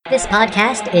This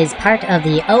podcast is part of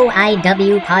the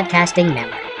OIW Podcasting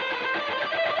Network.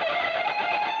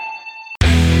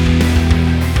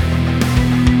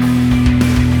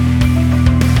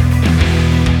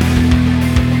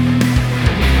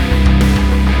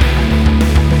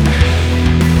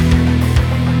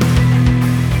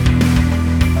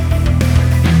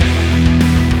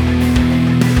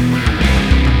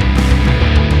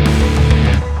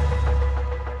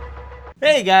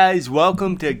 Hey guys,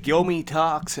 welcome to Gilmy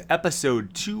Talks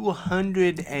episode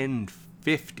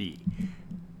 250.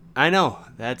 I know,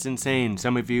 that's insane.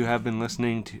 Some of you have been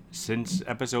listening since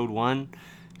episode 1.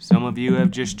 Some of you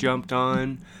have just jumped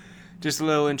on. Just a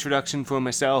little introduction for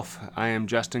myself. I am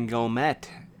Justin Gilmet,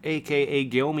 aka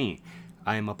Gilmy.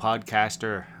 I am a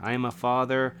podcaster. I am a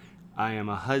father. I am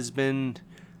a husband.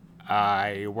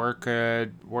 I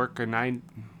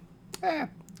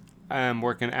I'm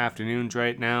working afternoons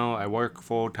right now. I work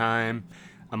full time.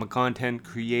 I'm a content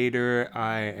creator.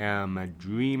 I am a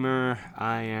dreamer.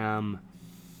 I am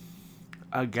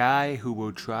a guy who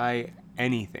will try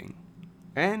anything.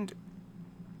 And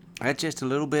that's just a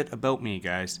little bit about me,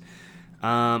 guys.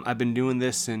 I've been doing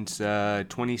this since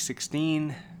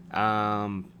 2016.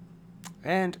 And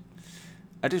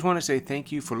I just want to say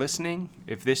thank you for listening.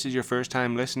 If this is your first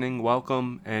time listening,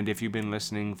 welcome. And if you've been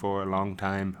listening for a long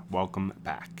time, welcome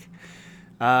back.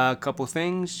 A couple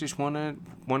things, just want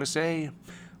to say,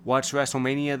 watched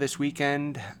WrestleMania this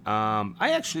weekend.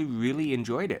 I actually really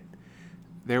enjoyed it.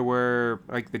 There were,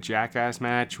 the Jackass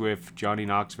match with Johnny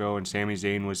Knoxville and Sami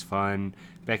Zayn was fun.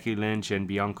 Becky Lynch and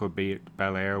Bianca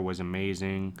Belair was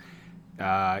amazing.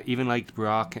 Even liked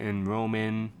Brock and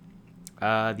Roman.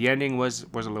 The ending was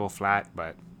a little flat,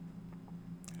 but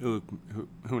who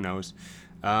knows?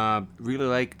 Really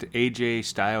liked AJ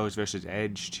Styles versus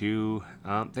Edge too.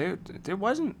 There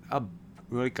wasn't a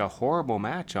horrible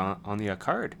match on the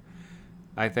card.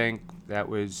 I think that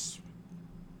was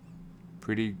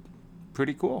pretty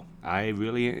cool. I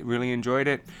really enjoyed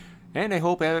it, and I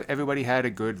hope everybody had a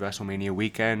good WrestleMania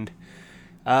weekend.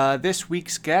 This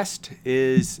week's guest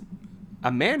is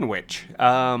a man witch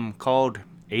called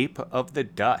Ape of the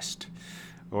Dust,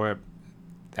 or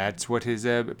that's what his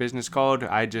business called.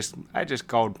 I just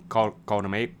called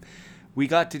him Ape. We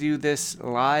got to do this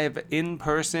live in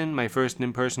person, my first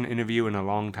in-person interview in a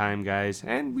long time, guys.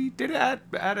 And we did it at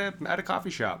a coffee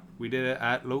shop. We did it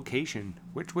at location,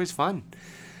 which was fun.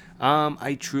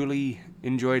 I truly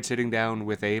enjoyed sitting down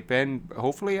with Ape, and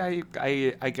hopefully I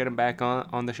get him back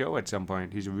on the show at some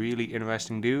point. He's a really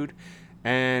interesting dude,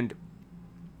 and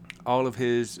all of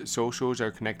his socials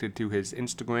are connected to his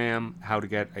Instagram. How to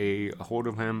get a hold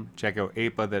of him? Check out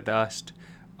Ape of the Dust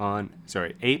on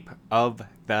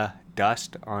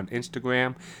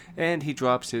Instagram, and he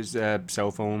drops his cell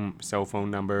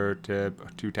phone number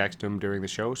to text him during the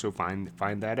show. So find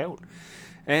that out.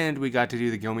 And we got to do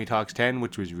the Gilmy Talks 10,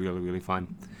 which was really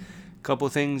fun. Couple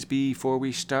things before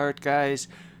we start, guys.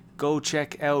 Go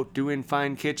check out Doing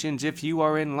Fine Kitchens if you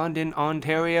are in London,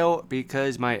 Ontario,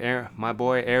 because my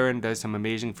boy Aaron does some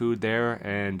amazing food there,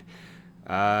 and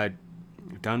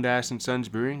Dundas and Sons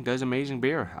Brewing does amazing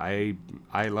beer. I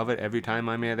love it every time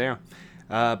I'm there.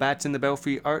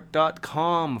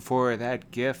 BatsInTheBelfryArt.com for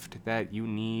that gift that you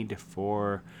need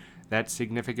for that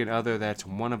significant other that's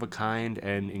one of a kind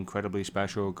and incredibly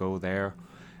special. Go there.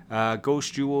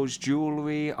 Ghost Jewels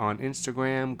Jewelry on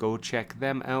Instagram. Go check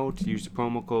them out. Use the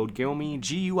promo code GILMY,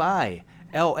 GUILMY,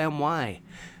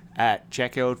 at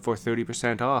checkout for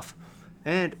 30% off.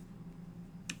 And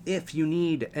if you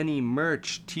need any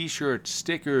merch, t-shirts,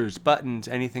 stickers, buttons,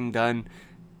 anything done,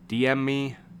 DM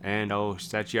me and I'll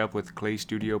set you up with Clay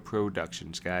Studio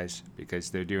Productions, guys, because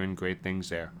they're doing great things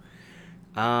there.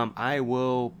 I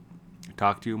will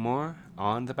talk to you more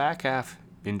on the back half.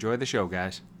 Enjoy the show,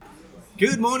 guys.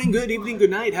 Good morning, good evening,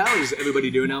 good night. How's everybody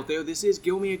doing out there? This is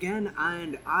Gilmy again,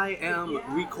 and I am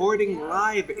recording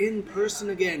live in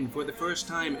person again for the first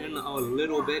time in a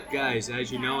little bit, guys.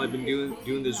 As you know, I've been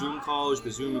doing the Zoom calls, the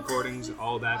Zoom recordings,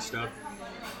 all that stuff.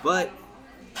 But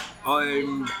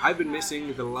I've been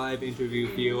missing the live interview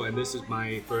feel, and this is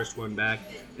my first one back.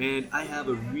 And I have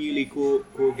a really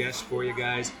cool guest for you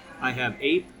guys. I have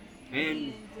Ape,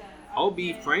 and I'll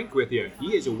be frank with you.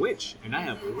 He is a witch, and I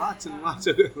have lots and lots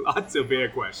of bear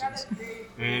questions.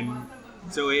 And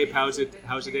so, Abe, how's it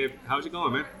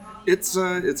going, man?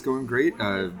 It's going great.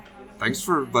 Thanks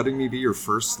for letting me be your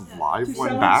first live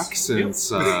one back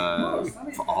since all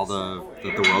the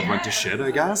world went to shit,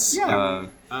 I guess. Yeah.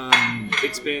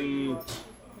 It's been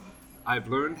I've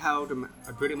learned how to.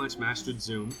 I pretty much mastered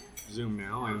Zoom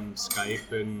now, and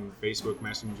Skype and Facebook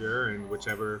Messenger and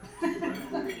whichever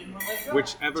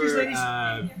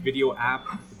video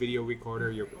app, video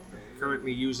recorder you're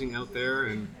currently using out there.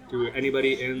 And to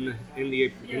anybody in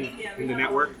the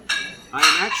network, I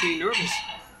am actually nervous.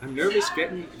 I'm nervous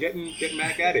getting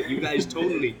back at it. You guys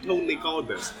totally called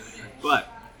this, but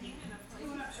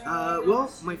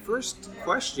well, my first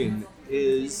question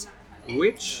is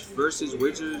witch versus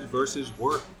wizard versus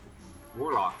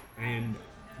warlock, and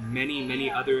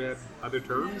many other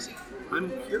terms.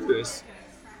 I'm curious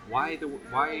why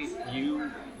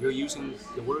you're using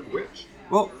the word witch.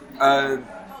 Well,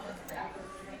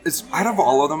 it's out of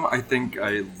all of them, I think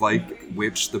I like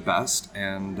witch the best,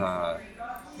 and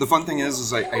the fun thing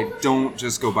is I don't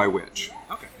just go by witch.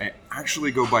 Okay. I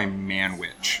actually go by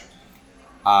man-witch,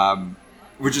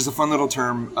 which is a fun little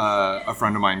term a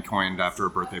friend of mine coined after a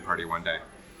birthday party one day,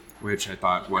 which I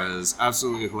thought was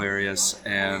absolutely hilarious,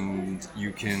 and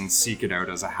you can seek it out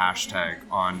as a hashtag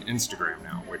on Instagram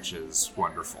now, which is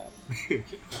wonderful.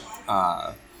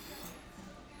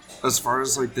 As far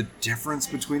as like the difference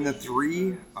between the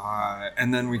three,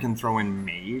 and then we can throw in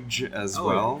mage as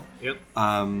well. Yep.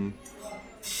 I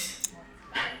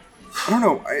don't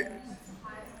know.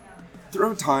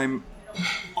 Throughout time,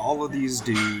 all of these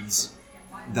dudes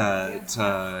that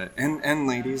and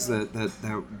ladies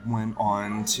that went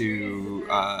on to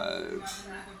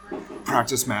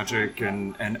practice magic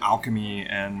and alchemy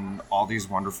and all these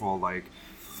wonderful like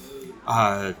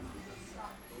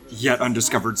yet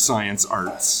undiscovered science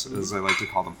arts, as I like to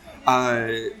call them,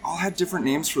 all had different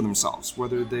names for themselves.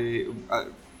 Whether they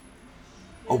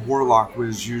a warlock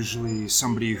was usually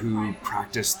somebody who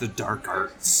practiced the dark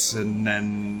arts, and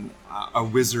then a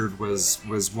wizard was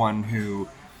one who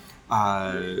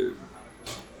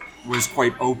was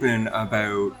quite open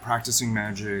about practicing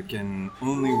magic and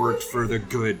only worked for the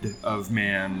good of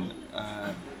man.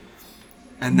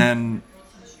 And then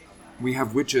we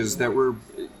have witches that were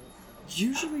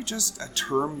usually just a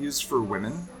term used for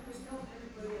women.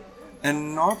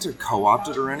 And not to co-opt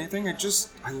it or anything, I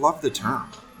love the term.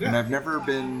 Yeah. And I've never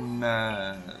been,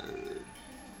 I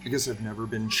guess I've never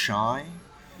been shy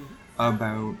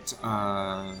about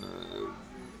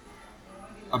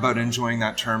enjoying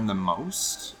that term the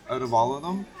most out of all of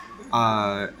them.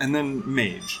 And then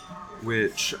mage,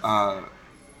 which I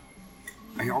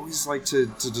always like to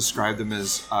describe them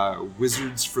as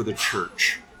wizards for the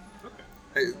church.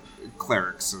 Okay.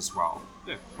 Clerics as well.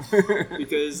 Yeah.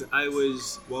 Because I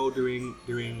was doing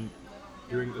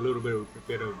a little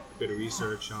bit of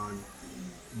research on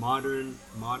modern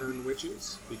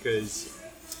witches, because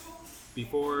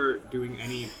before doing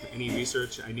any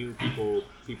research, I knew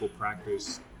people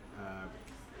practice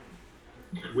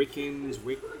Wiccans.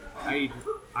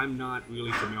 I'm not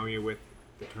really familiar with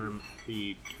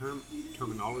the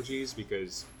terminologies,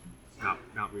 because not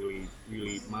really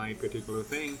my particular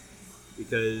thing.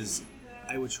 Because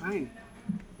I would try and,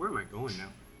 where am I going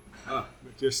now?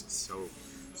 Just so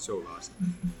lost.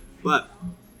 But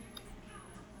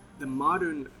the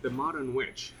modern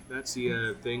witch, that's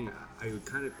the thing I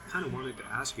kind of wanted to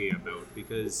ask you about,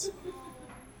 because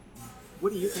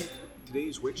what do you think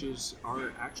today's witches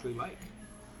are actually like?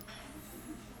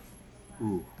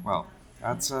 Ooh, well,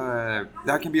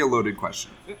 that can be a loaded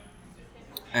question. Yeah.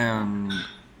 And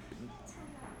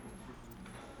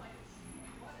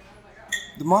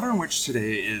the modern witch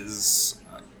today is,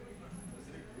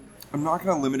 I'm not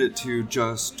going to limit it to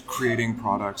just creating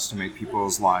products to make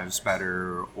people's lives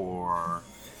better, or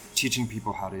teaching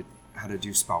people how to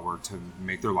do spell work to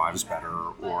make their lives better,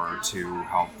 or to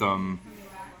help them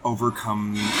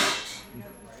overcome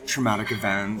traumatic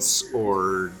events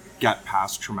or get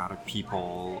past traumatic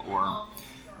people. Or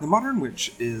the modern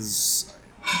witch is,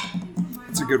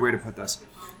 it's a good way to put this,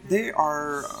 they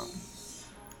are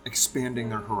expanding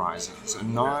their horizons,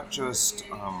 and not just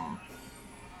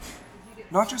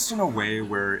in a way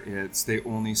where they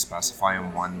only specify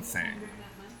in one thing.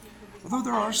 Although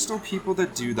there are still people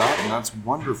that do that, and that's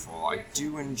wonderful. I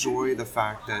do enjoy the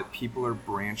fact that people are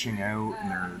branching out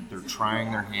and they're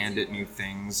trying their hand at new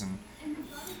things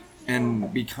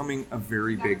and becoming a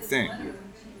very big thing.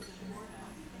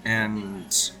 And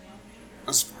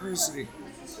as far as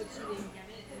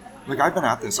like I've been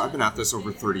at this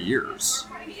over 30 years.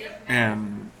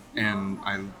 And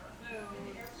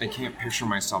I can't picture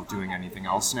myself doing anything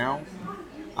else now.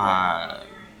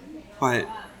 But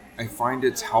I find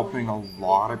it's helping a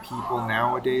lot of people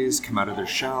nowadays come out of their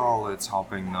shell. It's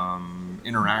helping them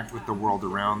interact with the world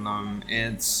around them.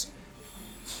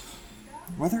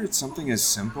 Whether it's something as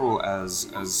simple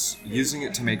as using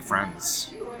it to make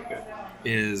friends.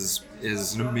 is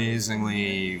an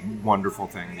amazingly wonderful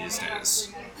thing these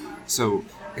days. So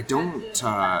I don't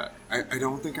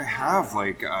think I have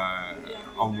like a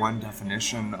one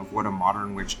definition of what a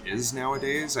modern witch is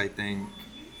nowadays. I think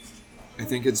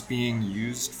it's being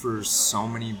used for so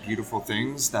many beautiful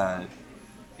things that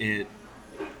it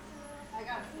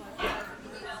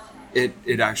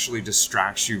actually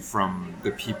distracts you from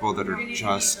the people that are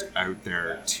just out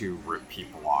there to rip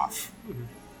people off. Mm-hmm.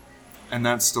 And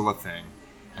that's still a thing.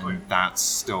 And that's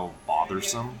still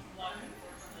bothersome.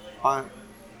 But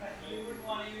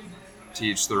to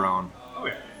each their own. Oh,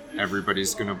 yeah.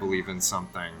 Everybody's going to believe in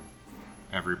something.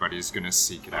 Everybody's going to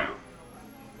seek it out.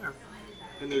 Yeah.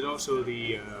 And there's also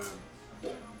the...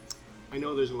 I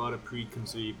know there's a lot of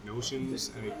preconceived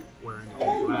notions, like wearing the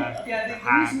black, the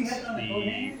hats,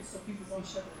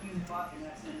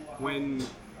 when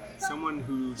someone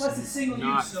who's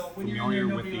not familiar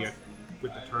with the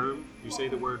term, you say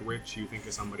the word witch, you think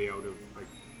of somebody out of like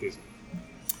Disney.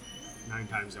 Nine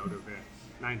times out of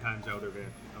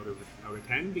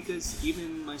 10, because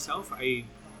even myself,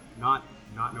 not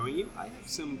knowing you, I have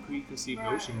some preconceived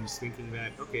notions, thinking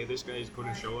that okay, this guy's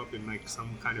going to show up in like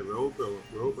some kind of robe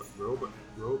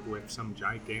with some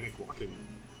gigantic walking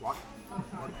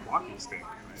stick.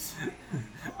 Right?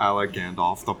 I like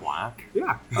Gandalf the Black.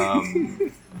 Yeah.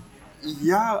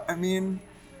 Yeah, I mean,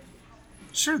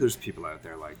 sure, there's people out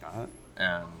there like that,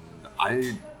 and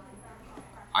I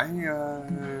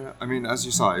mean, as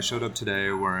you saw, I showed up today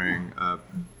wearing a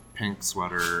pink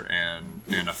sweater and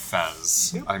a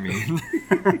fez. Yep. I mean,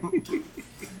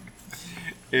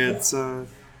 it's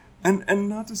and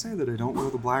not to say that I don't wear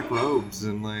the black robes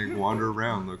and like wander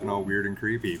around looking all weird and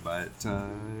creepy, but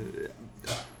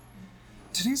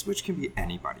today's witch can be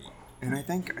anybody, and I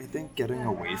think getting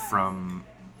away from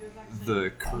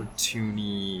the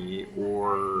cartoony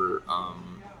or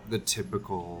the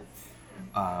typical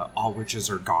all witches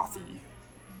are gothy.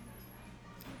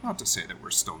 Not to say that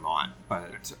we're still not,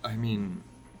 but I mean,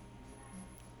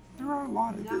 there are a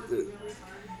lot of the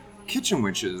kitchen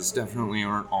witches definitely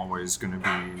aren't always going to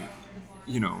be,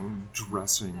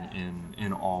 dressing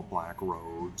in all black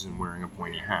robes and wearing a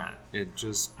pointy hat. It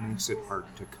just makes it hard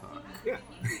to cook. Yeah.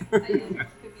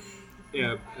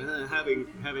 Yeah.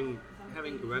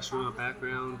 Having a restaurant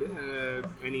background,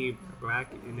 any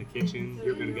black in the kitchen,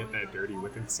 you're going to get that dirty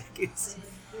within seconds.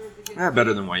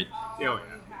 Better than white. Oh,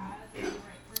 yeah.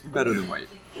 Better than white.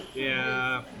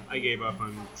 Yeah, I gave up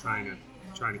on trying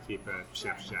to keep a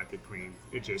chef's jacket clean.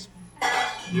 It just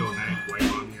you'll have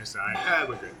white on your side.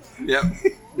 We're good.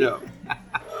 Yep.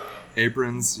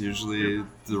 Aprons usually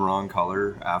the wrong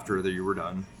color after that you were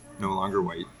done. No longer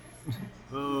white.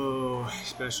 Oh,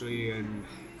 especially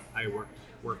I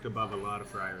worked above a lot of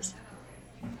fryers.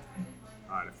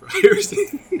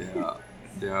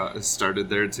 Yeah, it started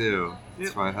there too.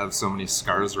 That's why I have so many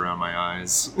scars around my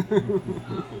eyes.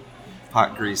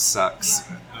 Hot grease sucks.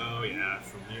 Oh yeah,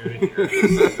 from here to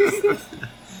here.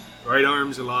 Right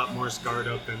arm's a lot more scarred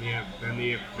up than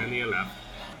the left.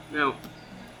 Now,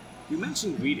 you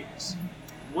mentioned readings.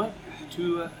 What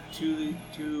to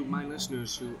my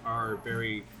listeners who are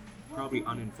very probably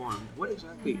uninformed, what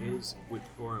exactly is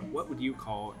or what would you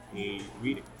call a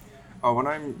reading? Oh,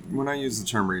 when I use the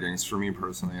term readings, for me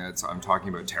personally, I'm talking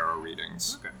about tarot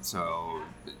readings. Okay. So,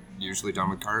 usually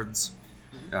done with cards.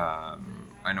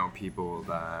 I know people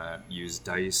that use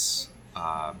dice,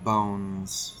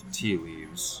 bones, tea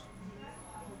leaves,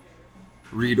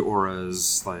 read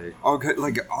auras.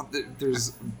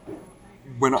 There's.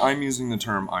 When I'm using the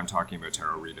term, I'm talking about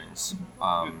tarot readings.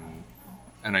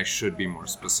 And I should be more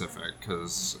specific,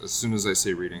 because as soon as I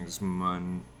say readings,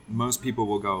 most people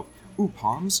will go, "Ooh,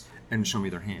 palms," and show me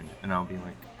their hand, and I'll be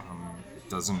like, it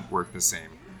doesn't work the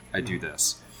same. I do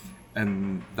this.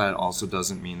 And that also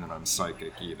doesn't mean that I'm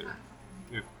psychic either.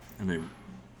 Yeah. And I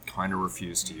kind of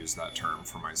refuse to use that term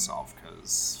for myself,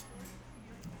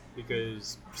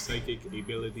 because psychic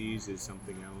abilities is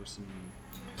something else.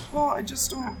 Well, I just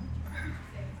don't...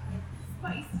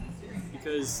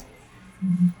 Because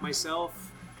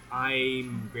myself,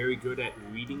 I'm very good at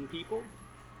reading people,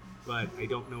 but I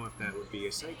don't know if that would be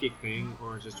a psychic thing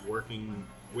or just working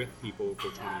with people for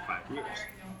 25 years.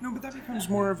 No, but that becomes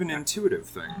more of an intuitive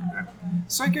thing.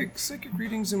 Psychic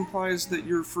readings implies that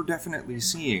you're for definitely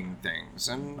seeing things,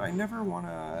 and I never want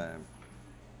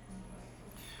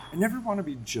to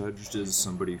be judged as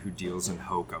somebody who deals in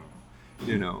hokum,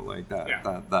 like that.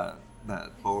 Yeah.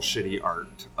 That bullshitty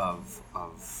art of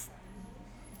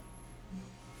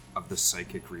the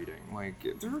psychic reading. Like,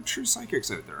 there are true psychics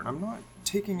out there, and I'm not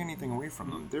taking anything away from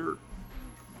them. They're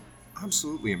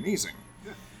absolutely amazing.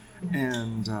 Yeah.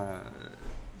 And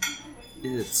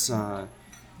it's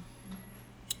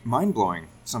mind-blowing,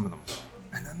 some of them.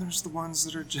 And then there's the ones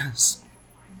that are just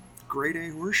grade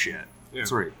A horseshit. Yeah.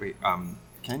 Sorry, wait,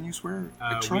 can you swear?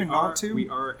 I try not to. We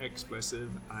are explicit.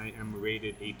 I am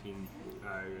rated 18.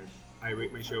 I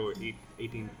rate my show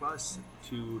 18 plus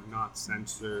to not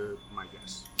censor my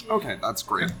guests. Okay, that's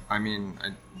great. I mean,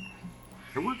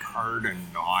 I work hard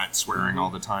and not swearing all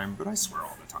the time, but I swear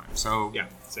all the time. So Yeah,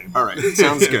 same. all right,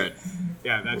 sounds good.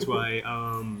 Yeah, that's why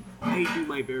I do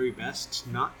my very best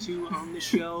not to on the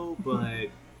show,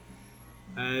 but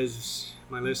as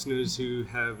my listeners who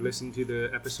have listened to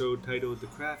the episode titled "The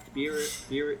Craft Beer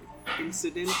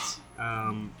Incident,"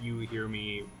 you hear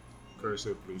me curse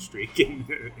a blue streak in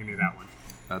that one.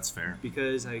 That's fair.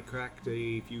 Because I cracked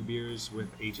a few beers with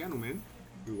a gentleman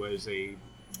who is a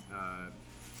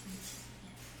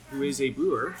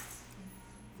brewer.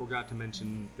 Forgot to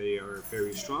mention they are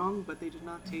very strong, but they did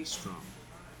not taste strong.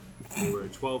 They were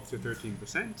 12 to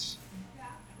 13%.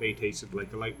 They tasted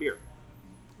like a light beer.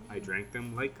 I drank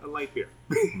them like a light beer.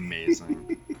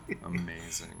 Amazing.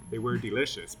 Amazing. They were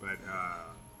delicious, but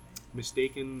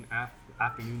mistaken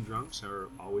afternoon drunks are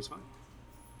always fun.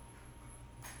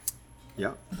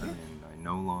 Yeah. I mean, I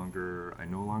no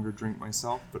longer drink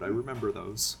myself, but I remember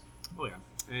those. Oh yeah,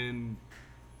 and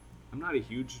I'm not a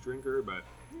huge drinker, but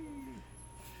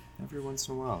Every once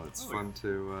in a while, it's fun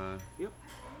to. Yep.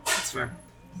 That's fair.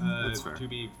 That's fair. To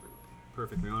be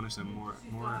perfectly honest,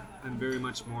 I'm very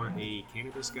much more a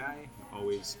cannabis guy.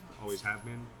 Always have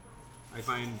been. I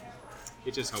find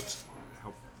it just helps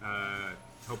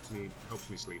me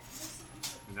sleep,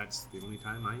 and that's the only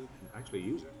time I actually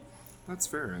use it. That's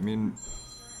fair. I mean,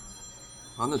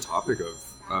 on the topic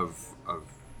of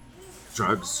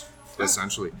drugs,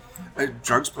 essentially,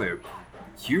 drugs play a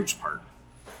huge part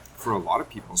for a lot of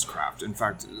people's craft. In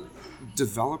fact,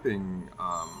 developing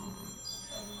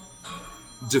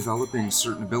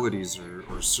certain abilities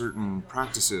or certain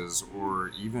practices,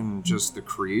 or even just the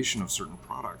creation of certain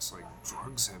products, like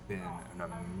drugs have been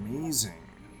an amazing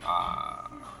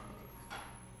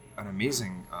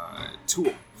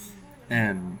tool.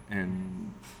 And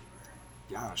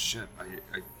yeah, shit,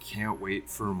 I can't wait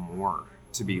for more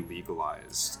to be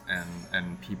legalized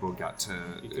and people get to...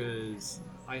 Because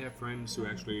I have friends who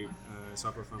actually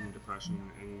suffer from depression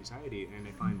and anxiety, and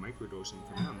I find microdosing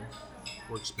for them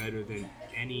works better than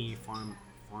any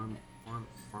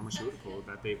pharmaceutical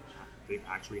that they've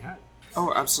actually had.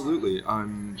 Oh, absolutely.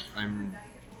 I'm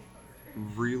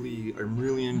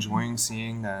really enjoying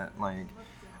seeing that, like,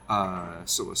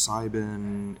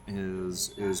 psilocybin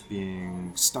is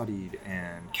being studied,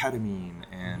 and ketamine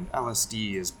and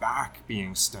LSD is back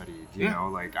being studied. You know,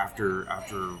 like after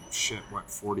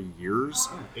 40 years.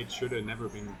 Yeah, it should have never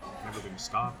been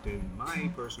stopped, in my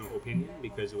personal opinion,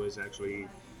 because it was actually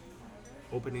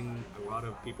opening a lot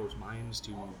of people's minds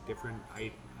to different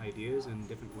ideas and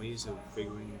different ways of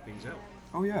figuring things out.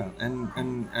 Oh yeah, and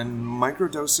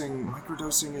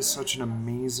microdosing is such an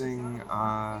amazing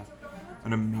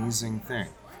thing,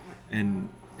 and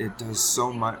it does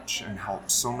so much and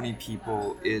helps so many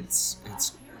people. It's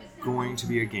going to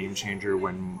be a game changer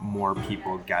when more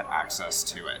people get access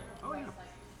to it. Oh yeah,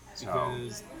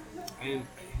 because and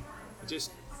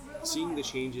just seeing the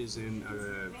changes in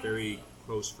a very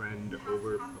close friend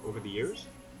over the years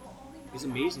is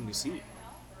amazing to see.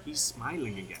 He's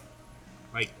smiling again,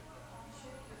 like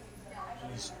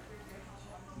he's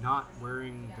not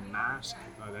wearing the mask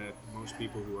that most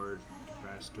people who are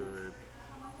depressed or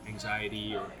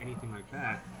anxiety or anything like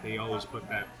that, they always put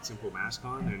that simple mask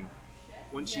on. And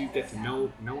once you get to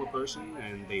know a person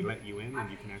and they let you in and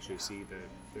you can actually see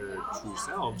their true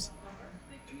selves,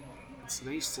 it's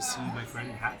nice to see my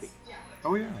friend happy.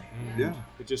 Oh yeah, and yeah.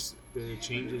 It just, the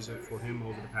changes for him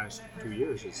over the past 2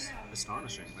 years is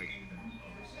astonishing. Like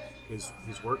his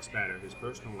work's better, his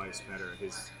personal life's better,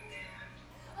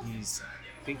 he's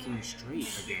thinking straight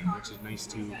again, which is nice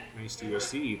to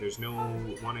see. There's no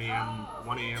 1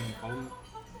 a.m.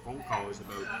 phone calls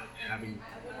about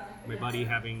my buddy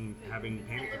having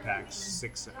panic attacks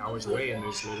 6 hours away, and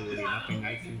there's literally nothing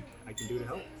I can do to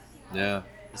help. Yeah.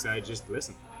 Besides just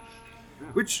listen. Yeah.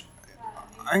 Which,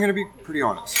 I'm gonna be pretty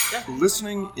honest. Yeah.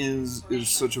 Listening is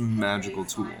such a magical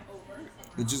tool.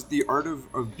 It's just the art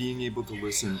of being able to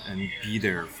listen and be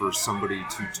there for somebody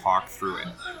to talk through it.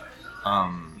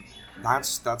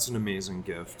 That's an amazing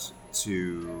gift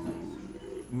to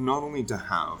not only to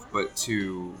have, but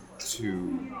to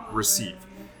receive,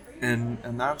 and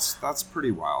that's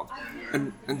pretty wild.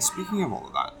 And speaking of all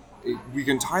of that, we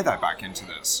can tie that back into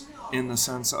this in the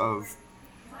sense of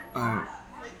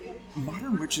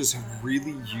modern witches have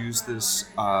really used this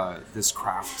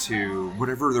craft to,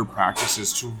 whatever their practice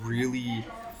is, to really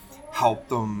help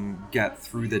them get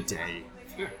through the day.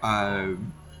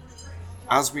 I'm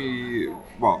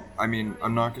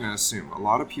not going to assume. A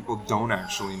lot of people don't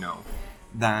actually know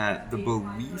that the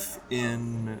belief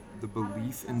in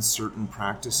certain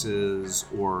practices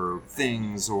or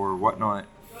things or whatnot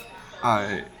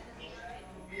uh,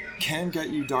 can get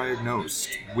you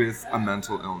diagnosed with a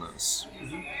mental illness.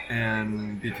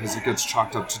 And because it gets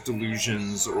chalked up to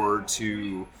delusions or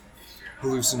to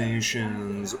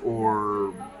hallucinations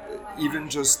or even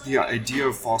just the idea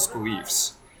of false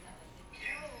beliefs.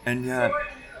 And yet,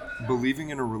 believing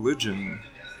in a religion,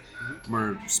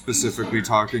 we're specifically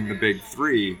talking the big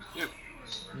three,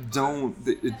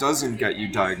 it doesn't get you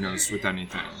diagnosed with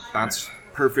anything. That's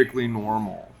perfectly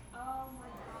normal.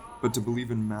 But to believe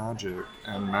in magic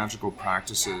and magical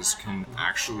practices can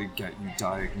actually get you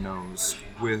diagnosed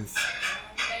with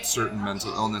certain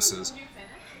mental illnesses.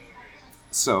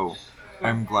 So,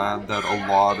 I'm glad that a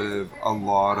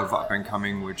lot of up and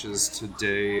coming witches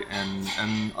today and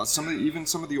some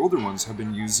of the older ones have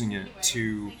been using it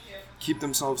to keep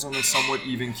themselves on a somewhat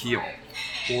even keel,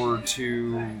 or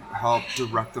to help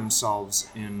direct themselves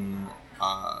in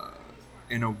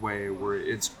a way where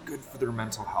it's good for their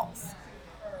mental health.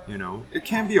 You know, it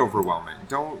can be overwhelming.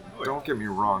 Don't get me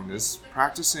wrong. This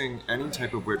practicing any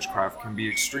type of witchcraft can be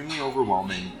extremely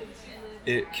overwhelming.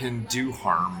 It can do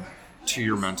harm to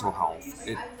your mental health.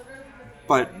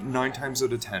 But 9 times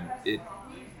out of 10, it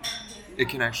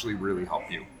can actually really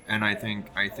help you. And I think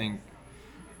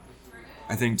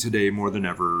today more than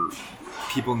ever,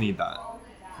 people need that.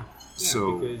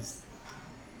 Yeah, because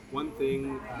one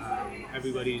thing,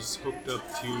 everybody's hooked up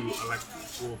to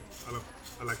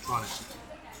electronics.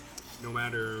 No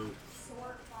matter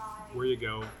where you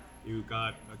go, you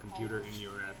got a computer in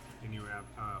your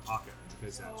pocket,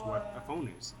 because that's what a phone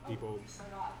is. People,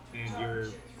 and you're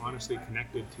honestly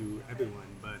connected to everyone.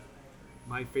 But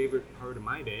my favorite part of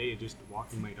my day is just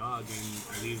walking my dog, and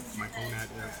I leave my phone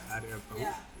at a boat,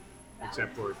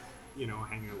 except for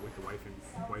hanging out with the wife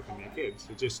and their kids.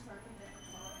 It's just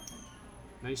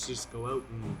nice to just go out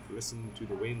and listen to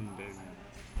the wind.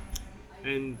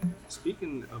 And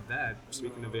speaking of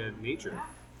nature,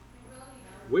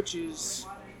 witches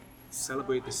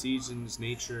celebrate the seasons,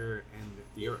 nature, and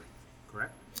the earth,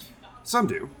 correct? Some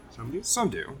do. Some do? Some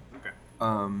do. Okay.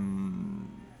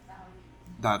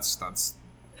 That's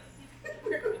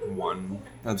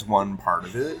one part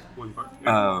of it. One part.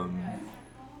 Yeah.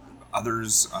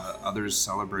 Others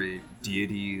celebrate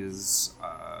deities.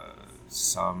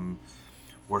 Some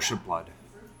worship blood.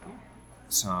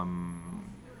 Some.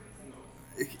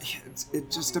 It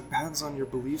just depends on your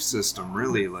belief system,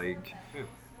 really. Like,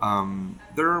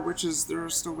 there are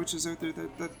still witches out there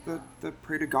that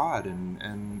pray to God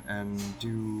and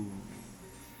do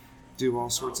all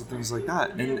sorts of things like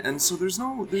that. And so there's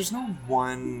no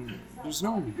one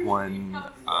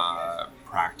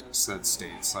practice that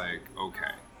states like,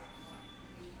 okay,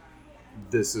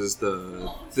 this is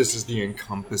the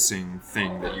encompassing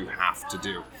thing that you have to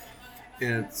do.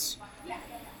 It's,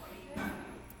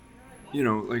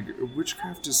 like,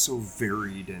 witchcraft is so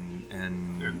varied and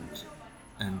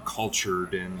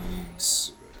cultured, and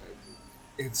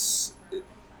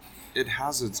it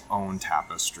has its own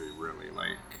tapestry, really.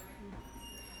 Like,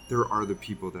 there are the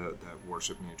people that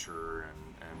worship nature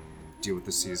and deal with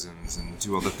the seasons and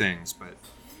do all the things, but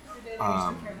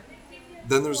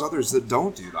then there's others that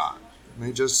don't do that.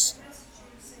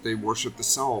 They worship the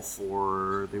self,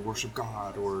 or they worship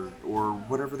God, or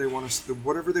whatever they want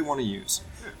to use.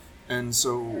 And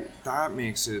so that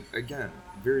makes it, again,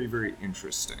 very, very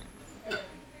interesting.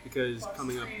 Because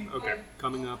coming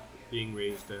up, being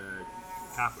raised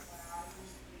Catholic,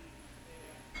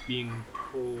 being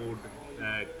told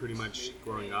that pretty much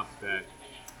growing up that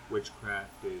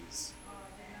witchcraft is,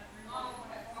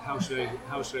 how should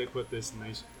I put this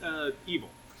nice, evil.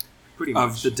 Pretty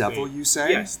much. Of the devil, you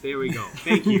say? Yes, there we go.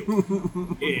 Thank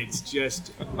you. It's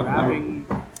just grabbing,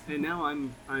 and now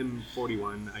I'm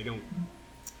 41.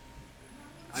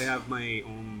 I have my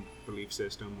own belief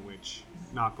system, which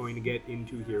not going to get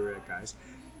into here, guys.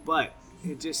 But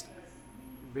it just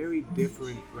very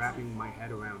different, wrapping my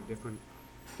head around different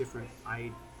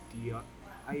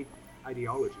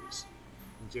ideologies.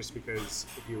 Just because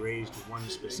if you're raised one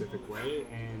specific way,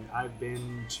 and I've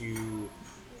been to,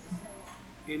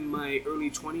 in my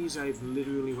early 20s, I've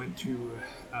literally went to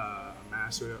a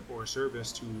mass or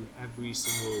service to every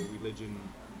single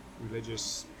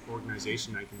religious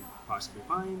organization I can possibly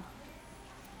find,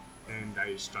 and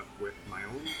I stuck with my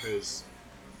own because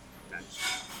that's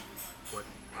what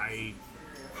I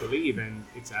believe. And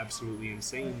it's absolutely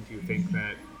insane to think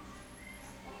that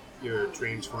you're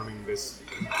transforming this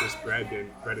bread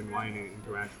and wine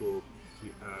into actual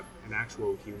an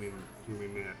actual human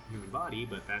body,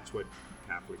 but that's what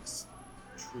Catholics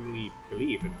truly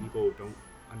believe, and people don't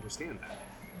understand that.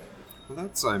 Well,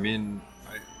 that's, I mean,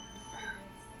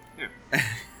 Yeah,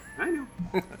 I know.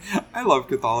 I love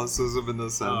Catholicism in the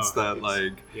sense that, it's-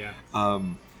 like, yeah,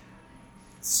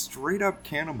 straight up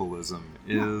cannibalism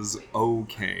is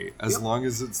okay as Yep. long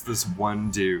as it's this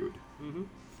one dude.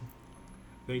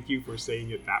 thank you for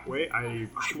saying it that way. I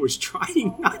was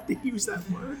trying not to use that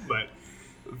word, but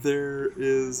There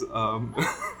is,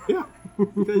 yeah,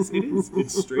 because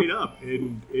it's straight up,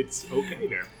 and it's okay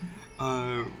there.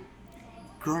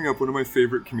 growing up, one of my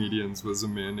favorite comedians was a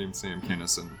man named Sam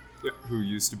Kinison, Yeah. who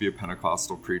used to be a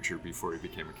Pentecostal preacher before he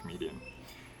became a comedian.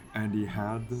 And he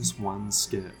had this one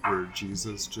skit where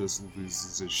Jesus just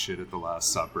loses his shit at the Last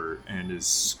Supper and is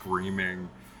screaming,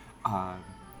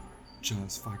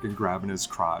 just fucking grabbing his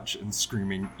crotch and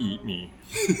screaming, "Eat me."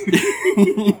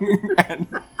 and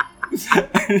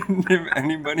if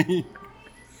anybody...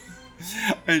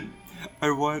 I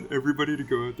want everybody to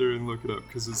go out there and look it up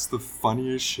because it's the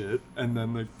funniest shit. And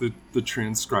then like the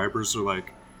transcribers are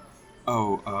like,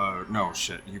 "Oh, no,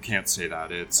 shit, you can't say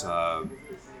that. It's,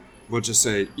 we'll just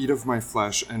say, eat of my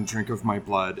flesh and drink of my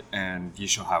blood, and ye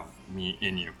shall have me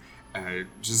in you."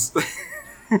 Just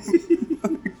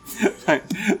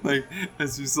like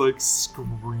as he's like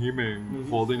screaming,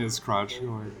 holding his crotch,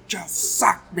 going, "Just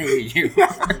suck me, you."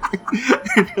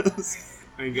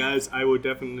 And guys, I will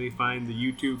definitely find the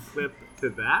YouTube clip to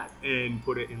that and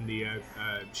put it in the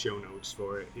show notes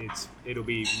for it. It'll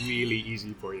be really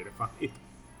easy for you to find.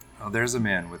 Oh, there's a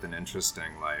man with an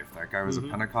interesting life. That guy was a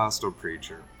Pentecostal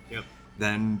preacher. Yep.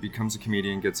 Then becomes a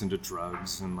comedian, gets into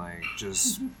drugs, and like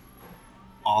just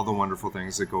all the wonderful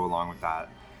things that go along with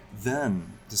that.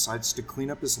 Then decides to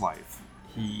clean up his life.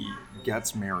 He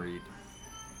gets married.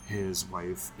 His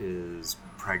wife is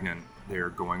pregnant. They're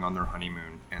going on their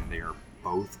honeymoon, and they are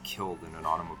both killed in an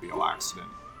automobile accident.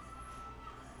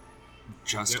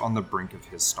 Just Yep. on the brink of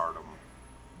his stardom.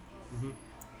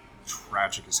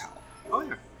 Tragic as hell. Oh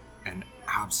yeah. And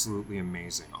absolutely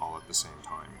amazing all at the same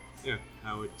time. Yeah,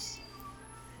 how it's...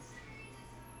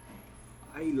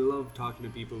 I love talking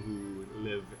to people who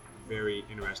live very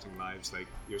interesting lives like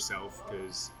yourself,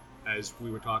 because as we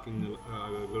were talking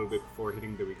a little bit before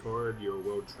hitting the record, you're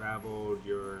well traveled,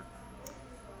 you're...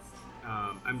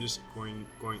 I'm just going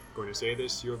to say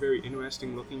this. You're a very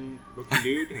interesting looking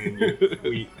dude,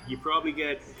 and you probably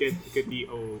get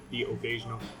the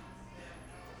occasional...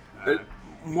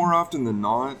 More often than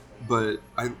not, but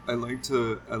I like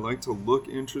to look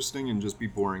interesting and just be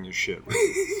boring as shit.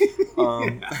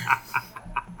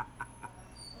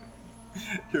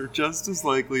 You're just as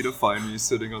likely to find me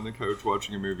sitting on the couch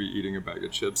watching a movie eating a bag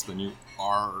of chips than you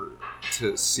are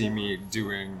to see me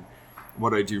doing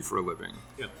what I do for a living.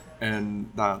 Yep. And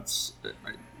that's,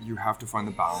 you have to find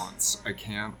the balance. I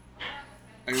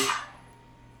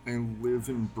live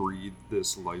and breathe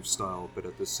this lifestyle, but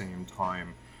at the same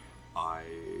time, I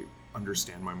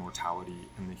understand my mortality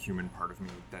and the human part of me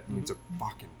that needs a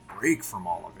fucking break from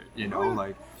all of it. You know,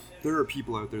 like, there are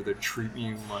people out there that treat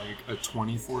me like a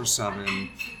 24/7,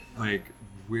 like,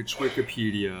 which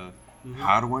Wikipedia,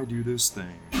 how do I do this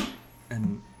thing?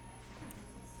 And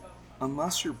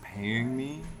unless you're paying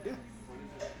me, Yeah.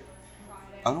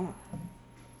 I don't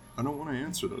want to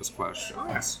answer those questions. Oh,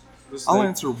 yes. This is I'll like-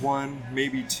 answer one,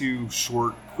 maybe two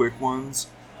short, quick ones.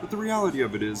 But the reality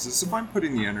of it is if I'm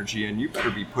putting the energy in, you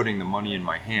better be putting the money in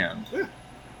my hand. Yeah.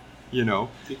 You know?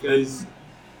 Because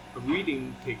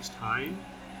reading takes time,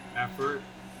 effort,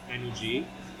 energy,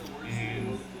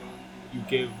 and you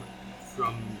give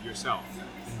from yourself.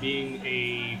 And being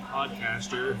a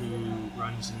podcaster who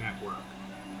runs a network,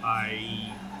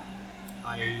 I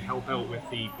help out with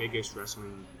the biggest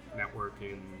wrestling network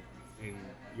in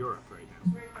Europe right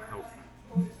now.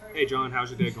 Hey John, how's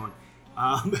your day going?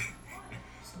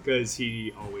 Because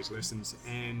he always listens,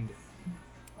 and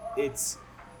it's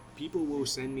people will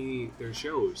send me their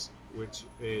shows,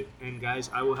 and guys,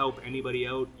 I will help anybody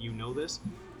out, you know this,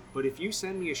 but if you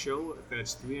send me a show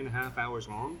that's 3.5 hours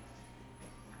long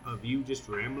of you just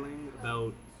rambling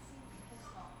about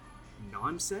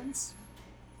nonsense,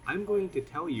 I'm going to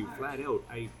tell you flat out,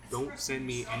 don't send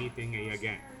me anything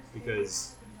again,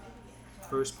 because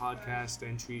first podcast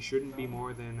entry shouldn't be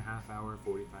more than half hour,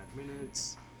 45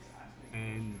 minutes.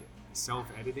 And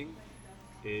self-editing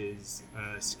is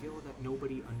a skill that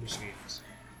nobody understands.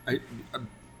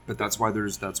 But that's why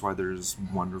there's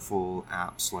wonderful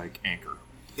apps like Anchor.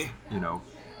 Yeah. You know,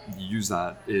 you use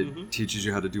that. It teaches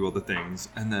you how to do all the things.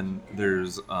 And then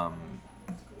there's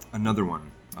another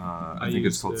one. I think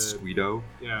it's called Squeedo.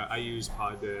 Yeah, I use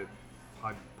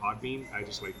Podbean. I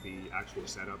just like the actual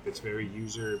setup. It's very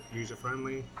user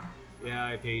friendly. Yeah,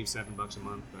 I pay $7 a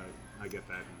month, but I get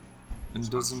that. And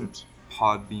doesn't sponsorships.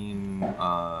 Podbean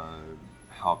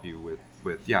help you with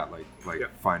like Yeah.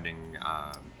 finding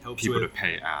Helps people to with-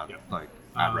 pay ad yeah.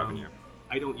 ad revenue?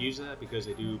 I don't use that because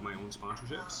I do my own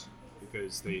sponsorships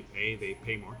because they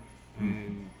pay more,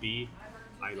 and B,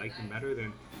 I like them better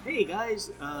than, hey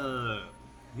guys,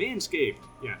 Manscaped.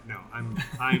 Yeah, no,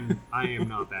 I am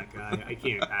not that guy. I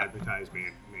can't advertise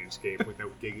Manscaped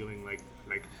without giggling like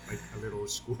a little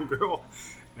schoolgirl,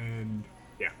 and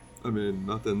yeah. I mean,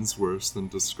 nothing's worse than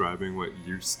describing what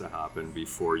used to happen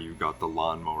before you got the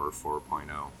lawnmower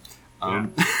 4.0. Yeah,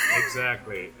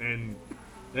 exactly. And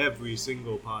every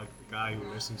single guy who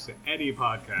listens to any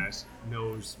podcast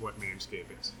knows what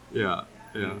Manscaped is. Yeah.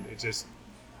 And it's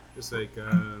like,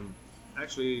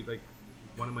 actually, like,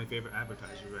 one of my favorite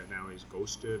advertisers right now is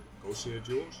Ghosted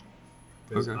Jewels.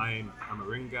 Because Okay. I'm a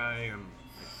ring guy.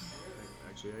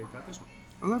 Actually, I got this one.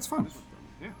 Oh, that's fun.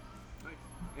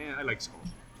 Yeah, I like skulls.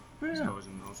 Yeah. Skulls,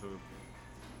 and also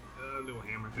a little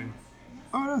hammer thing.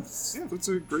 Oh, that's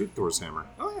a great Thor's hammer.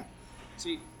 Oh yeah.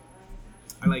 See,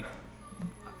 I'm a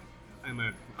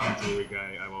jewelry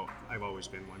guy. I've always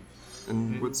been one.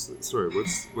 And what's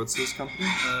this company?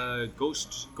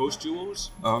 Ghost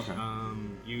Jewels. Oh, okay.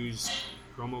 Use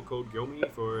promo code GILME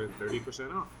for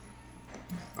 30% off.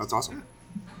 That's awesome.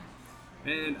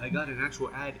 And I got an actual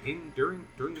ad in during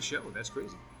the show. That's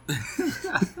crazy.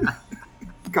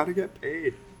 Gotta get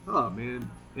paid. Oh man,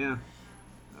 yeah.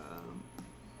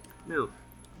 Now,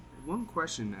 one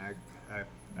question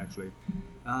actually.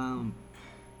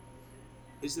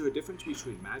 Is there a difference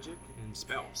between magic and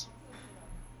spells?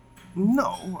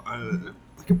 No,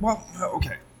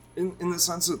 okay. In the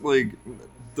sense that like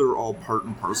they're all part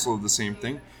and parcel of the same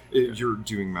thing. You're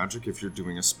doing magic if you're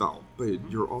doing a spell, but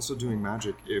you're also doing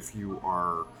magic if you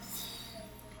are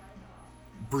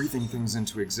breathing things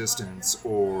into existence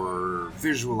or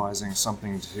visualizing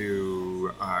something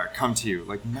to come to you.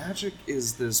 Like magic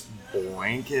is this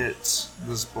blanket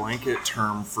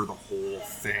term for the whole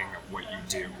thing of what you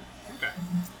do. Okay.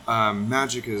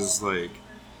 Magic is like,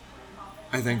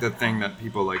 I think the thing that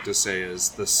people like to say is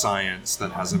the science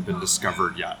that hasn't been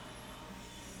discovered yet.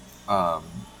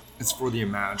 It's for the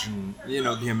imagination,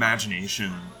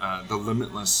 the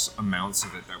limitless amounts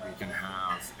of it that we can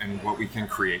have and what we can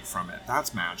create from it.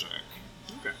 That's magic.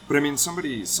 Okay. But I mean,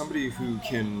 somebody who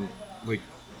can, like,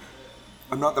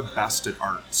 I'm not the best at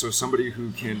art, so somebody who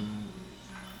can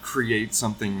create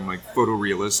something like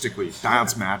photorealistically,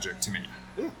 that's magic to me.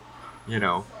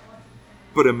 Yeah.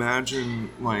 But imagine,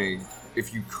 like,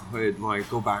 if you could, like,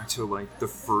 go back to, like, the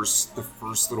first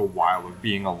little while of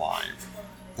being alive,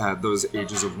 those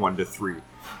ages of 1 to 3.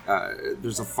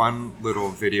 There's a fun little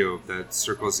video that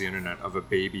circles the internet of a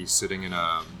baby sitting in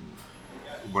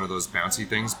one of those bouncy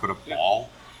things, but a ball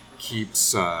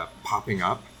keeps popping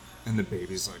up, and the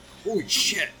baby's like, holy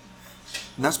shit!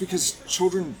 And that's because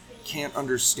children can't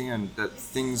understand that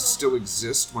things still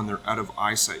exist when they're out of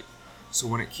eyesight. So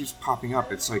when it keeps popping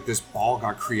up, it's like this ball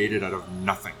got created out of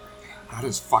nothing. That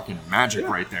is fucking magic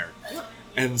right there.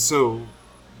 And so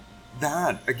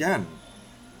that, again,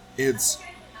 it's,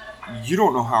 you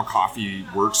don't know how coffee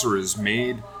works or is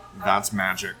made. That's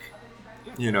magic.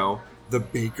 The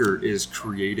baker is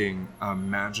creating a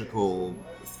magical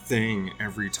thing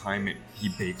every time he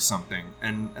bakes something.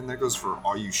 And that goes for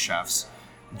all you chefs.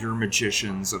 You're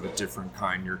magicians of a different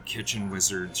kind. You're kitchen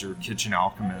wizards. You're kitchen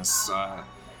alchemists.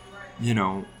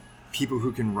 People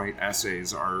who can write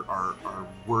essays are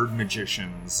word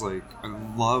magicians. Like, I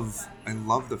love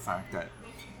the fact that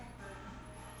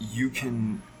you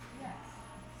can,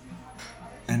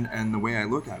 and the way I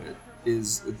look at it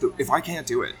is, if I can't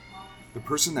do it, the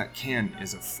person that can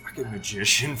is a fucking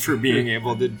magician for being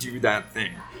able to do that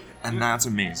thing. And that's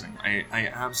amazing.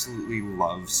 I absolutely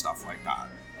love stuff like that.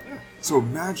 So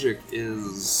magic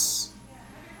is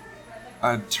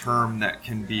a term that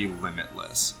can be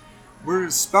limitless.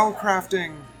 Whereas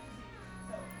spellcrafting,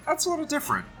 that's a little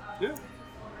different. Yeah.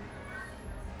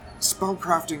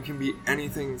 Spellcrafting can be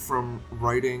anything from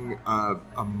writing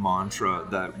a mantra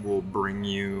that will bring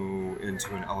you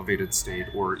into an elevated state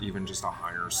or even just a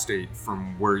higher state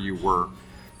from where you were,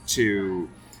 to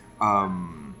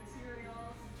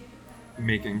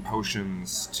making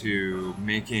potions, to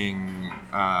making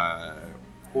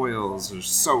oils or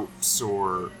soaps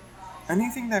or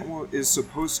anything that is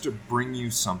supposed to bring you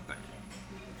something.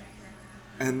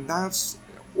 And that's,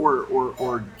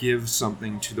 or give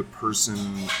something to the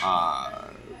person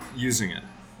using it.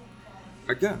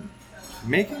 Again,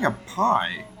 making a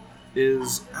pie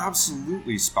is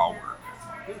absolutely spell work.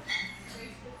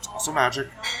 It's also magic.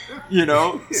 you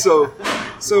know. So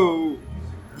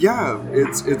yeah,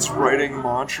 it's writing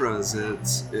mantras.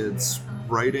 It's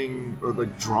writing or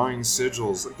like drawing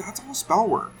sigils. Like that's all spell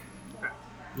work,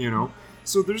 you know.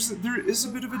 So there is a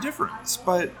bit of a difference,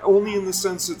 but only in the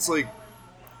sense it's like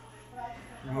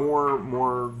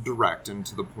more direct and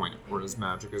to the point, whereas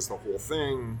magic is the whole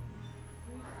thing.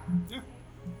 Yeah.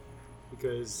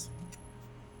 Because,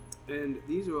 and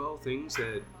these are all things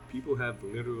that people have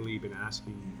literally been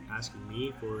asking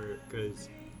me for, because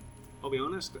I'll be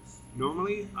honest,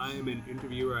 normally I'm an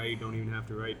interviewer. I don't even have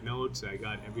to write notes. I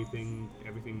got everything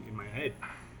in my head.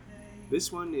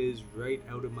 This one is right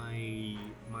out of my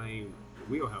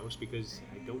wheelhouse because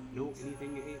I don't know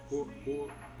anything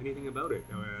anything about it.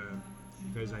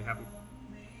 Because I haven't,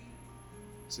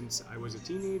 since I was a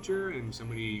teenager, and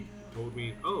somebody told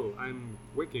me, "Oh, I'm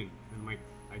Wiccan," and I'm like,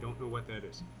 I don't know what that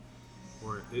is,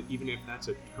 or even if that's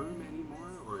a term anymore,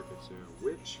 or if it's a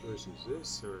witch versus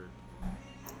this, or.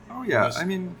 Oh yeah, I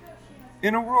mean,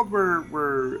 in a world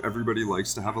where everybody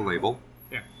likes to have a label,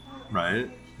 Yeah. right?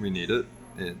 We need it.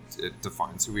 It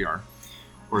defines who we are,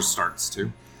 or starts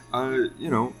to.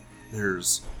 You know,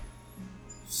 there's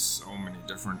so many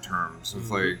different terms of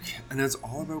like, and it's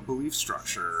all about belief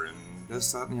structure and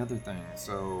this, that, and the other thing.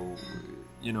 So,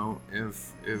 you know,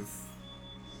 if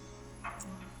I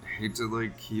hate to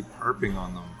like keep harping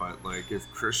on them, but like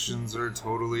if Christians are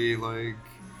totally like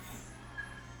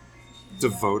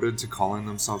devoted to calling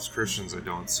themselves Christians, I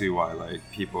don't see why like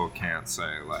people can't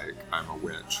say like I'm a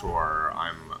witch or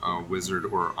I'm a wizard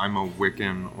or I'm a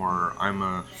Wiccan or I'm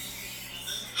a,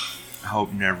 I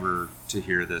hope never to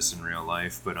hear this in real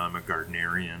life, but I'm a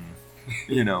Gardnerian,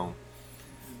 you know.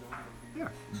 Yeah.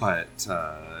 But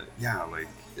yeah, like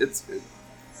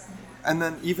and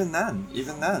then even then,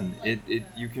 it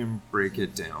you can break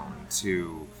it down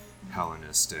to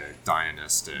Hellenistic,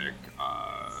 Dionysic,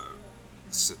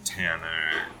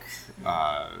 Satanic,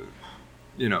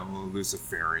 you know,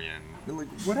 Luciferian, like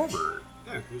whatever.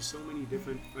 Yeah, there's so many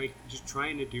different, like, just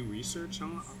trying to do research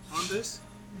on this.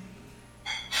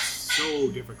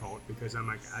 So difficult because I'm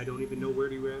like, I don't even know where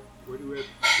do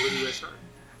I start.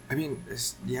 I mean,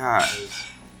 it's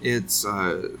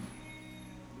a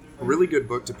really good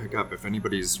book to pick up if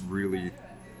anybody's really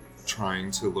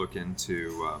trying to look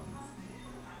into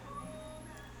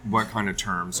what kind of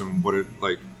terms and what it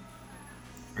like.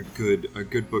 A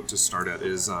good book to start at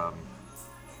is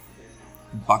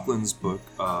Buckland's book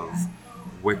of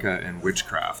Wicca and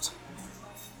Witchcraft,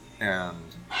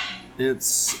 and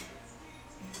it's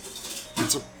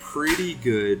a pretty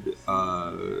good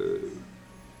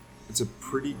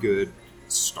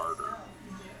starter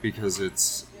because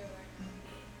it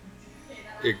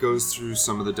goes through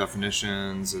some of the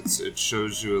definitions. It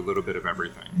shows you a little bit of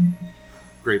everything.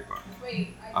 Great book.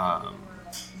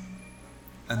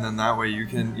 And then that way you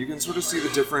can sort of see the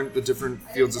different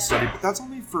fields of study, but that's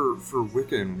only for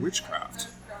Wicca and witchcraft.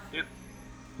 Yep.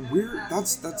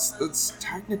 That's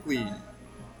technically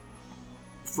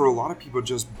for a lot of people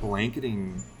just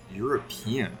blanketing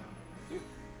European,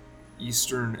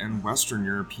 Eastern and Western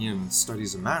European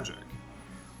studies of magic.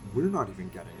 We're not even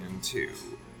getting into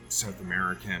South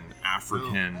American,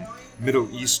 African, Middle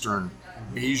Eastern,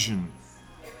 Asian.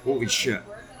 Holy shit.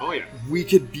 Oh yeah. We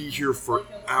could be here for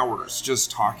hours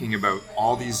just talking about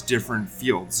all these different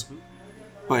fields.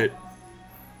 But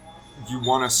you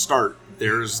want to start,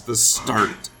 there's the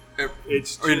start.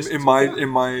 It's just, in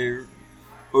my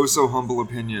oh so humble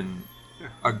opinion,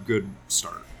 a good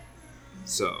start.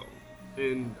 So,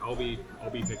 and I'll be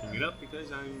picking it up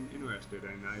because I'm interested,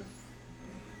 and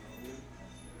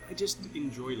I just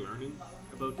enjoy learning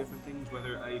about different things,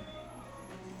 whether I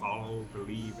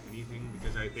believe anything,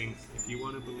 because I think if you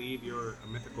want to believe you're a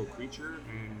mythical creature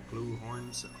and glue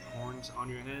horns on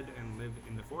your head and live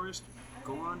in the forest,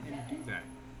 go on and do that.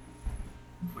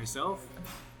 Myself,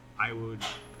 I would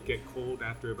get cold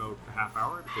after about a half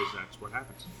hour because that's what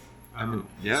happens. I mean,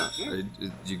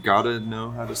 you gotta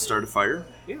know how to start a fire.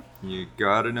 Yeah. You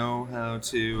gotta know how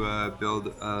to build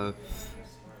a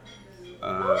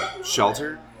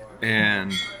shelter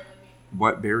and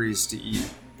what berries to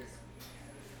eat.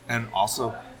 And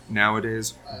also,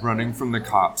 nowadays, running from the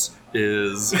cops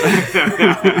is... you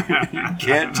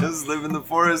can't just live in the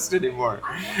forest anymore.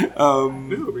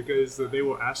 No, because they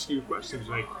will ask you questions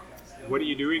like, what are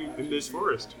you doing in this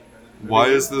forest? Why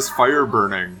is this fire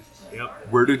burning? Yep.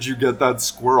 Where did you get that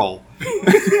squirrel?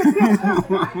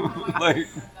 Like,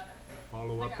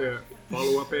 Follow up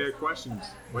questions.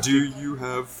 do you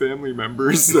have family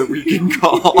members that we can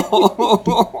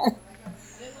call?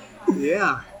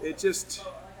 Yeah, it just...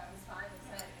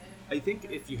 I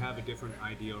think if you have a different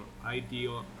I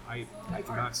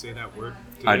cannot say that word.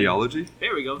 today. Ideology?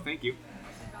 There we go. Thank you.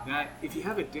 That if you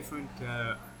have a different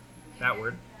that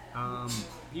word,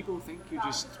 people think you're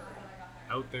just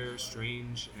out there,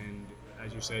 strange, and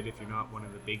as you said, if you're not one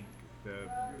of the big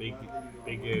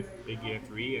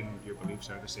three, and your beliefs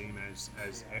are the same as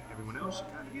everyone else, you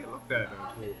kind of get looked at a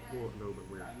little bit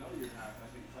weird.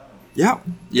 Yeah.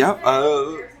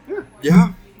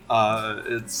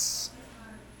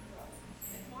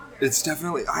 It's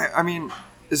definitely. I mean,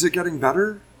 is it getting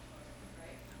better?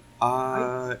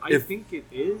 I think it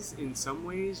is in some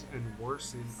ways and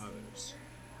worse in others.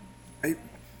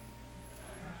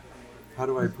 How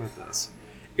do I put this?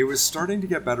 It was starting to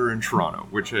get better in Toronto,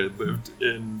 which I had lived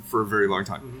in for a very long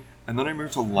time. Mm-hmm. And then I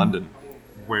moved to London,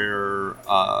 where...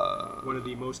 One of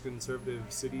the most conservative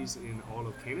cities in all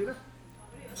of Canada?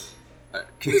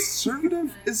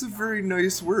 conservative is a very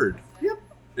nice word. Yep.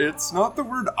 It's not the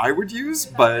word I would use,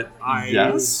 but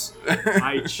yes.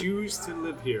 I choose to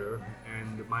live here,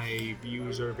 and my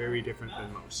views are very different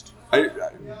than most.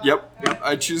 Yep.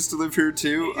 I choose to live here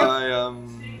too.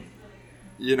 I'm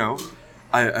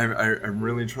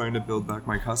really trying to build back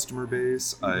my customer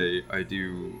base. I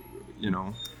do,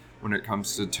 when it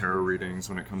comes to tarot readings,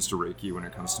 when it comes to Reiki, when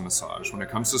it comes to massage, when it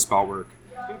comes to spell work,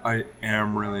 I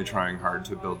am really trying hard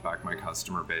to build back my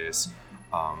customer base.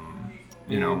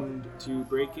 And to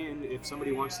break in, if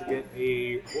somebody wants to get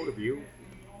a hold of you,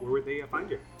 where would they find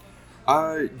you?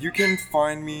 You can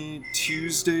find me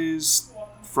Tuesdays,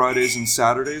 Fridays, and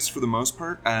Saturdays for the most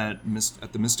part at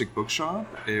the Mystic Bookshop,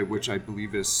 which I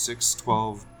believe is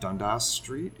 612 Dundas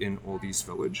Street in Old East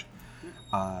Village.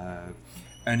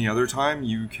 Any other time,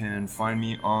 you can find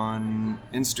me on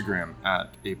Instagram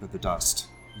at Ape of the Dust.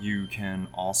 You can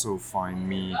also find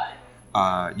me,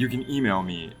 you can email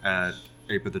me at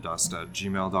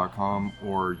apeofthedust@gmail.com,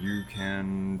 or you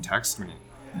can text me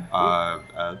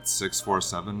at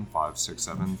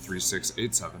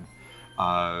 647-567-3687.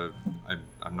 I'm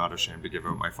not ashamed to give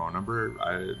out my phone number.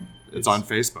 It's on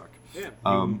Facebook. Yeah,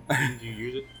 you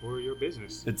use it for your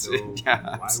business. Absolutely.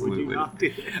 Why would you not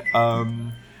do it?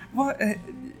 Well,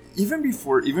 even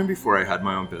before I had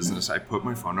my own business, I put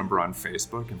my phone number on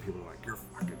Facebook, and people were like, "You're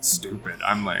fucking stupid."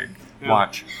 I'm like,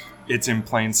 "Watch, it's in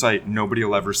plain sight. Nobody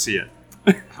will ever see it."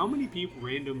 How many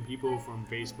random people from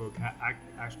Facebook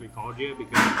actually called you?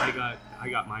 Because I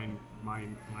got mine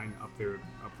up there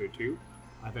too.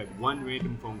 I've had one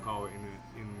random phone call in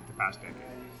the past decade.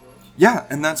 Yeah,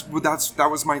 and that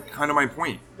was my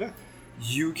point. Yeah.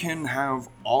 You can have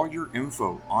all your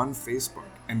info on Facebook,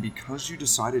 and because you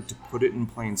decided to put it in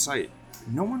plain sight,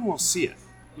 no one will see it.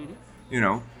 Mm-hmm.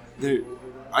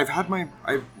 I've had my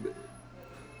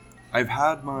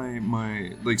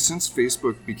like, since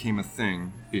Facebook became a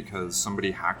thing because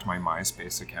somebody hacked my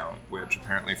MySpace account, which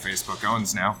apparently Facebook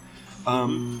owns now.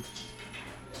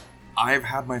 I've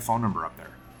had my phone number up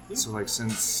there. Yeah. So like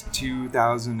since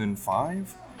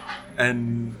 2005,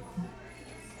 and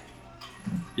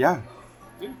yeah,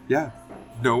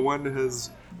 no one has.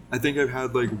 I think I've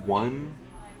had like one.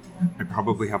 I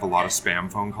probably have a lot of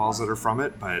spam phone calls that are from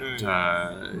it, but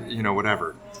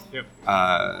whatever. Yep.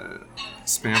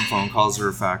 Spam phone calls are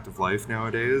a fact of life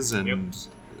nowadays, and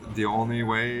the only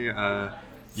way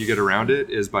you get around it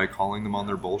is by calling them on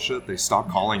their bullshit. They stop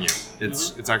calling you.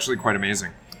 It's actually quite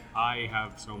amazing. I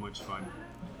have so much fun.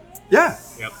 Yeah.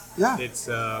 Yep. Yeah. It's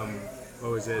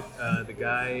what was it? The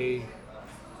guy.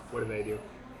 What did they do?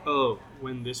 Oh,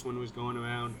 when this one was going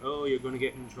around, you're going to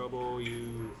get in trouble.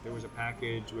 There was a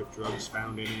package with drugs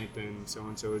found in it, and so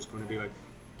is going to be like,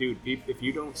 dude, if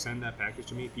you don't send that package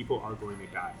to me, people are going to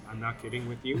die. I'm not kidding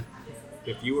with you.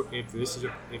 If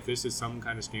this is some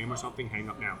kind of scam or something, hang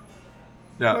up now.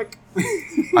 Yeah.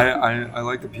 I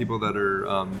like the people that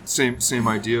are same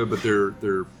idea, but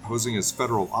they're posing as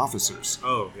federal officers.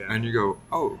 Oh, yeah. And you go,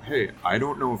 oh, hey, I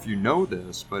don't know if you know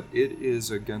this, but it is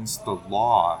against the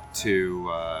law to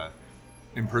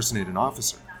impersonate an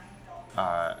officer.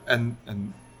 And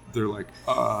they're like,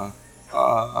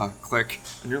 click,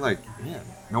 and you're like, man,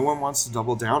 no one wants to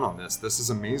double down on this. This is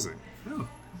amazing. No,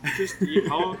 just you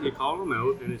call them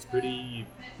out, and it's pretty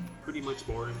much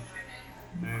boring.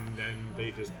 And then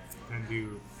they just tend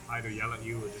to either yell at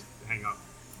you or just hang up.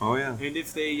 Oh yeah. And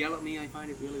if they yell at me, I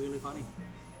find it really, really funny.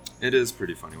 It is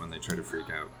pretty funny when they try to freak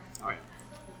out. Oh yeah.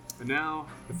 But now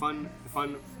the fun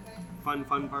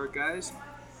part, guys.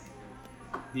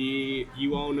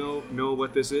 You all know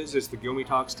what this is. It's the Gilmy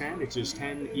Talks 10. It's just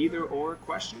 10 either or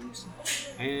questions,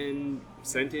 and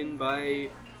sent in by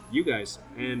you guys.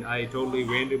 And I totally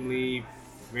randomly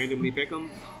pick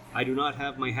them. I do not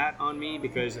have my hat on me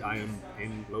because I am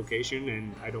in location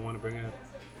and I don't want to bring a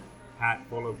hat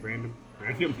full of random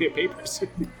papers.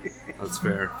 That's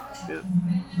fair. Yeah.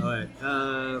 All right.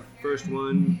 First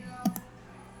one.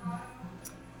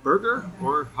 Burger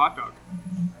or hot dog?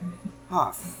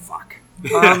 Ah, fuck. They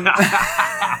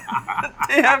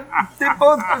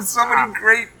both have so many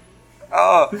great.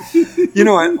 You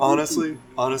know what?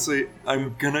 Honestly,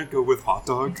 I'm gonna go with hot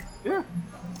dog, Yeah.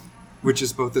 which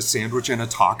is both a sandwich and a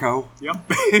taco. Yep.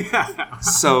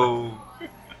 So,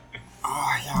 yeah,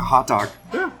 hot dog.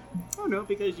 Yeah. Oh no,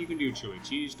 because you can do chili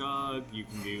cheese dog, you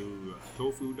can do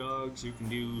tofu dogs, you can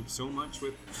do so much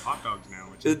with hot dogs now.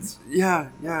 Which is, It's yeah,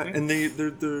 and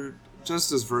they're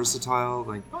just as versatile.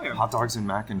 Like Oh, yeah. hot dogs and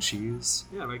mac and cheese.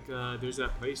 yeah, like there's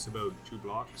that place about 2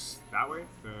 blocks that way,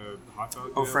 the hot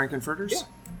dog. Oh, Frankenfurters? Yeah.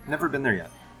 Never been there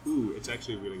yet. Ooh, it's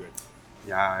actually really good.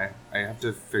 Yeah, I have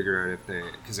to figure out if they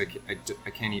because I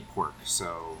can't eat pork,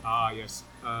 so Ah, yes.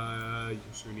 You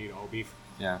sure need all beef.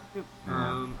 yeah. Yep.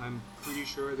 Yeah. I'm pretty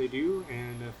sure they do,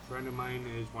 and a friend of mine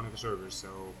is one of the servers, so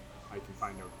I can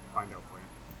find out for you.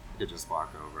 You could just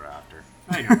walk over after.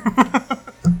 I know.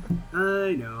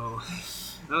 I know.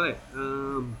 Okay.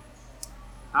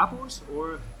 Apples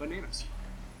or bananas?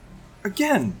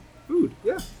 Again, Food.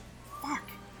 Yeah. fuck.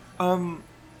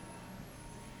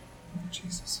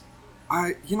 Jesus.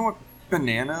 You know what?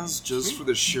 Bananas, just for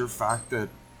the sheer fact that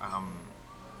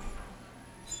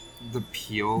the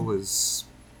peel is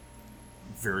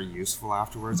very useful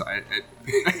afterwards. I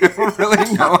don't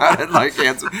really know how to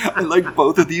answer. I like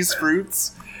both of these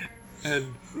fruits, and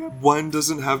one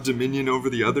doesn't have dominion over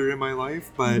the other in my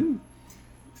life. But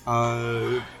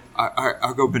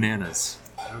I'll go bananas.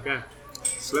 Okay.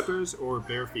 Slippers or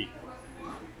bare feet?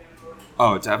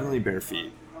 Oh, definitely bare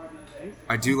feet.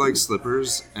 I do like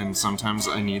slippers, and sometimes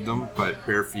I need them, but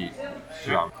bare feet.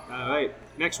 Yeah. All right.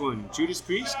 Next one: Judas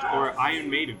Priest or Iron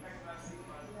Maiden?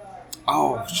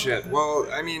 Oh shit. Well,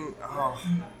 I mean,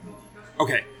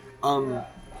 okay.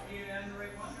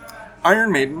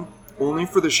 Iron Maiden only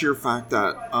for the sheer fact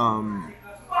that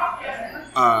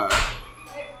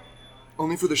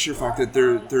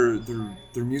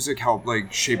their music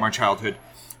helped shape my childhood.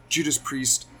 Judas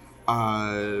Priest,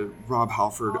 Rob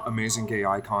Halford, amazing gay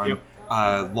icon. Yep.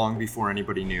 Long before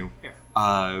anybody knew.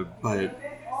 Yeah. But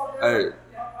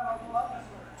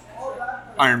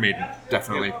Iron Maiden,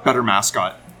 definitely better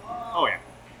mascot. Oh yeah.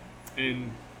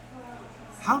 And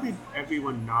how did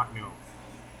everyone not know?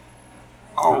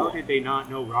 How Oh, did they not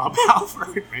know Rob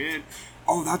Halford, man?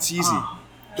 oh, that's easy.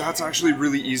 That's actually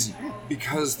really easy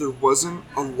because there wasn't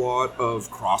a lot of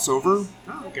crossover,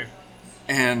 Oh, okay.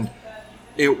 and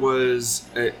it was.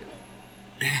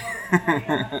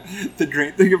 The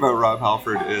great thing about Rob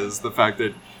Halford is the fact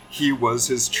that he was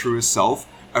his truest self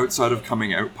outside of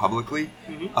coming out publicly.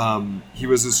 He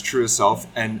was his truest self,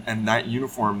 and that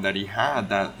uniform that he had,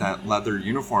 that leather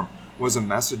uniform, was a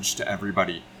message to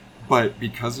everybody. But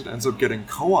because it ends up getting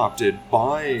co-opted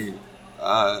by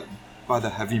the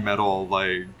heavy metal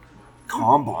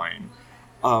combine,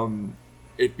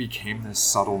 it became this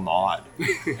subtle nod,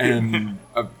 and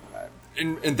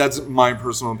that's my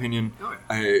personal opinion. Oh,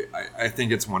 I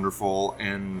think it's wonderful,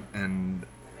 and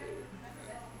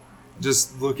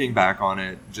just looking back on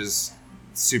it, just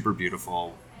super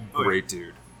beautiful, Oh, yeah. great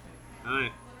dude. All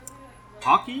right.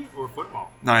 Hockey or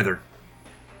football? Neither.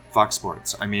 Fox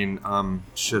Sports. I mean,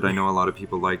 shit, I know a lot of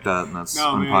people like that, and that's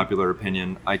No, man. unpopular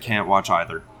opinion. I can't watch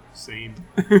either. Same.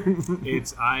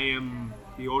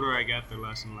 The older I get, the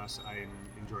less and less I am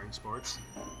enjoying sports.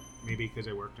 Maybe because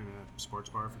I worked in a sports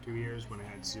bar for 2 years when I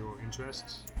had zero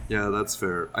interests. Yeah, that's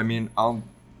fair. I mean,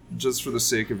 just for the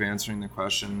sake of answering the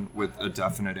question with a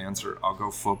definite answer, I'll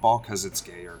go football because it's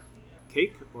gayer.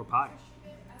 Cake or pie?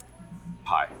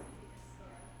 Pie.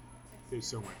 There's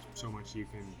so much you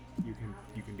can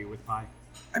do with pie.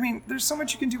 I mean, there's so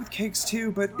much you can do with cakes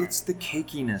too, but it's the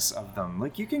cakiness of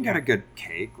them. You can get a good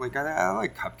cake. I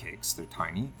like cupcakes; they're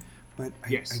tiny, but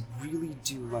Yes. I really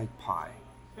do like pie.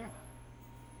 Yeah.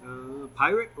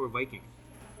 Pirate or Viking?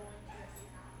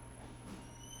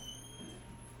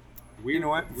 You know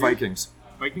what? Vikings.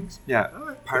 Vikings? Yeah,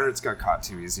 Alright. pirates got caught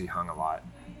too easy, hung a lot.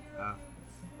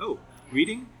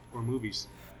 Reading or movies?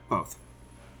 Both.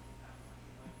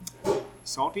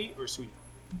 Salty or sweet?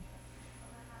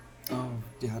 Oh,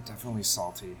 yeah, definitely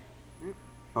salty.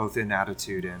 Both in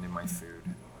attitude and in my food.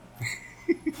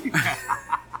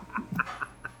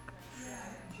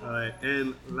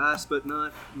 And last but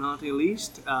not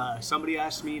least, somebody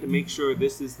asked me to make sure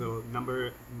this is the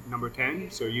number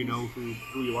 10, so you know who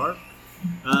you are.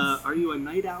 Are you a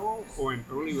night owl or an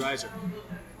early riser?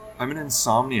 I'm an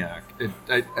insomniac.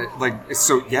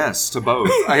 So yes to both.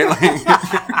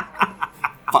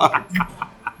 Fuck.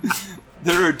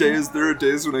 There are days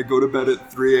when I go to bed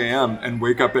at 3 a.m. and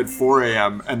wake up at 4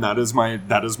 a.m. and that is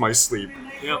my sleep.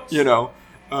 Yep. You know,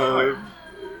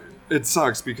 it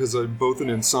sucks because I'm both an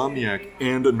insomniac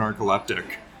and a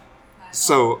narcoleptic.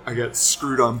 So I get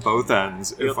screwed on both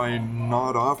ends. Yep. If I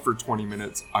nod off for 20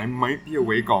 minutes, I might be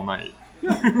awake all night.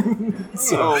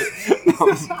 So,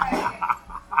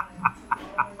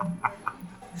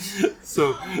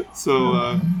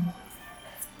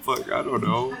 fuck, I don't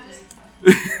know.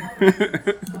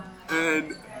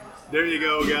 And there you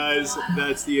go, guys.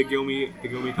 That's the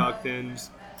Agomi Talk 10.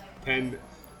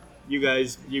 You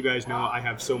guys know I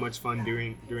have so much fun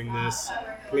doing this.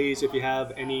 Please, if you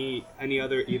have any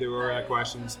other either or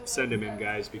questions, send them in,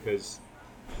 guys, because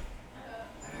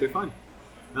they're fun.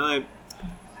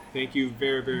 Thank you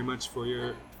very, very much for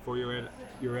your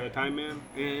time, man.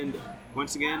 And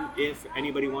once again, if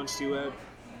anybody wants to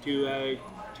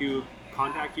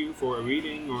contact you for a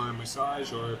reading or a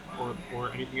massage or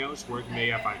anything else, where can they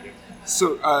find you?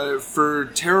 So for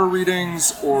tarot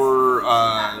readings or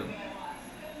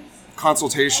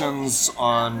consultations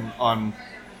on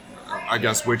I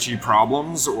guess witchy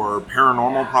problems or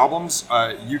paranormal problems,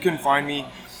 you can find me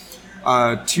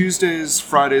Tuesdays,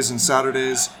 Fridays, and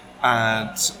Saturdays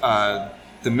at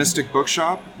the Mystic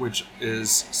Bookshop, which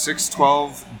is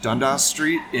 612 Dundas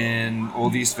Street in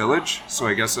Old East Village. So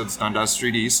I guess it's Dundas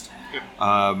Street East.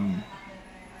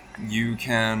 You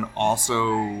can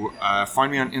also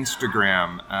find me on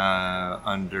Instagram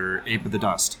under Ape of the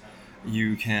Dust.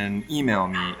 You can email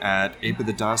me at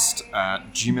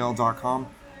apeofthedust@gmail.com,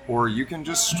 or you can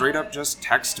just straight up just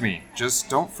text me. Just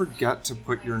don't forget to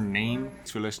put your name. Thanks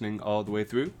for listening all the way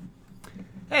through.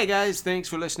 Hey guys, thanks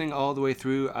for listening all the way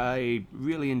through. I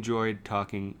really enjoyed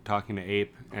talking to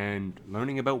Ape and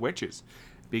learning about witches,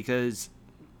 because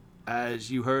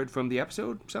as you heard from the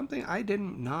episode, something I did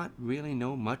not really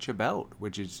know much about,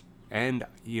 which is, and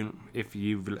if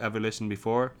you've ever listened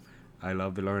before, I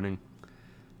love the learning.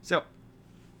 So, a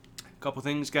couple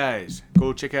things, guys.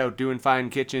 Go check out Doing Fine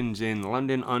Kitchens in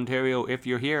London, Ontario if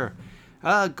you're here.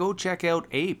 Go check out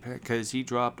Ape, because he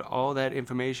dropped all that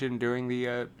information during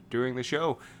the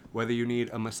show. Whether you need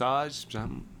a massage,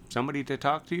 somebody to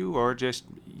talk to, or just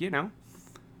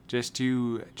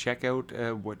to check out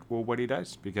what he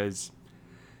does, because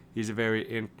he's a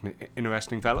very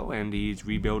interesting fellow, and he's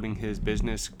rebuilding his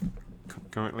business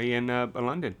currently in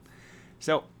London.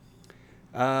 So,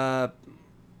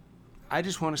 I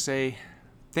just want to say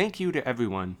thank you to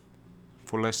everyone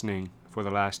for listening for the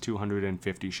last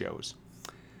 250 shows.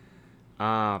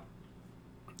 Time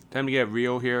to get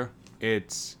real here. I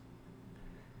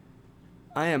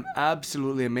am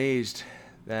absolutely amazed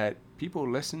that people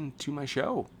listen to my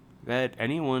show, that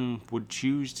anyone would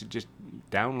choose to just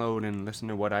download and listen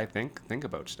to what I think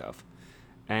about stuff.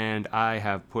 And I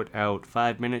have put out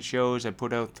 5-minute shows, I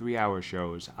put out 3-hour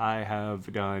shows, I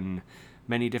have done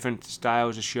many different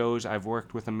styles of shows, I've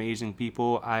worked with amazing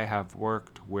people, I have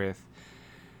worked with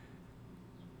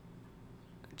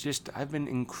I've been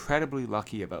incredibly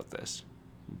lucky about this,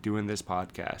 doing this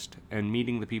podcast, and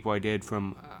meeting the people I did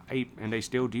and I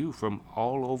still do, from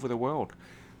all over the world.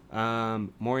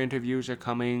 More interviews are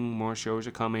coming, more shows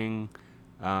are coming.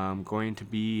 Going to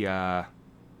be, I'm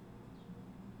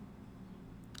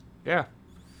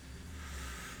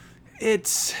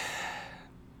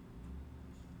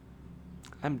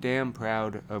damn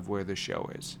proud of where the show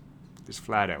is, just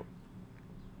flat out,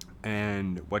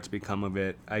 and what's become of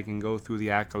it. I can go through the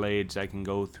accolades, I can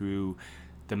go through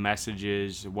the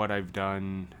messages, what I've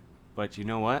done, but you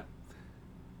know what?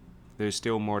 There's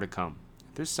still more to come.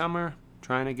 This summer,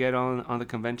 trying to get on the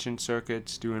convention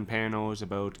circuits, doing panels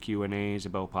about Q&As,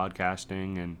 about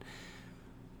podcasting, and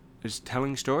just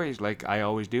telling stories like I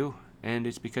always do. And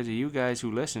it's because of you guys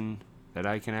who listen that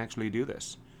I can actually do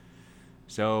this.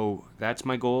 So that's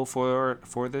my goal for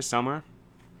this summer,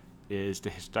 is to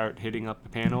start hitting up the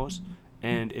panels.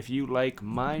 And if you like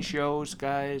my shows,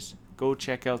 guys, go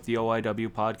check out the OIW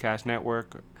Podcast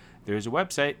Network. There's a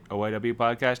website,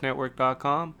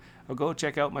 oiwpodcastnetwork.com. Or go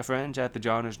check out my friends at the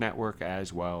Johners Network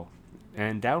as well.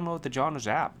 And download the Johners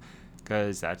app,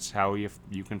 because that's how you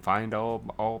can find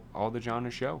all the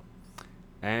Johners show.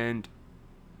 And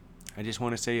I just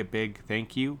want to say a big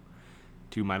thank you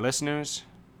to my listeners,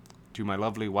 to my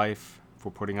lovely wife for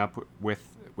putting up with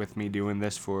me doing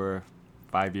this for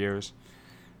 5 years,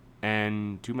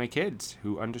 and to my kids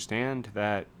who understand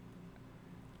that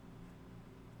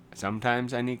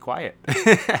sometimes I need quiet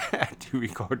to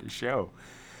record a show.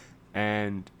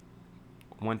 And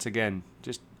once again,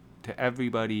 just to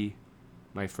everybody,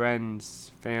 my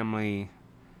friends, family,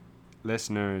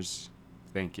 listeners,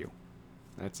 thank you.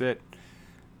 That's it.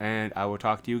 and I will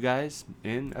talk to you guys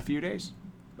in a few days.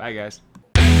 Bye, guys.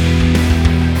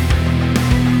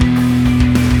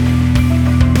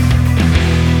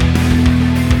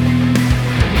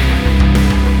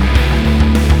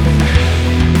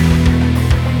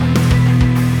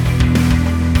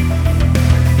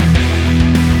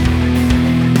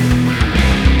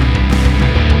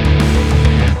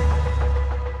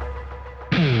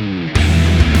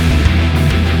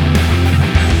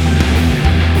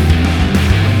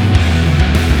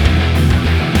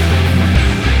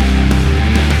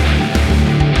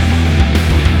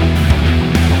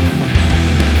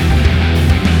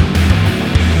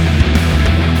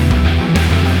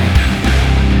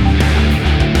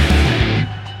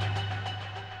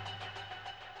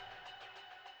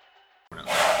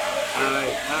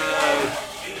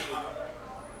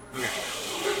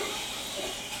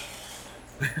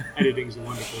 Editing's a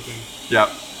wonderful thing. Yep.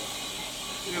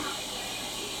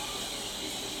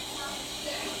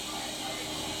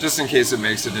 Just in case it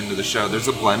makes it into the show, there's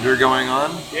a blender going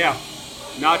on. Yeah.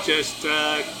 Not just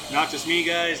me,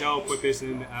 guys. I'll put this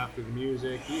in after the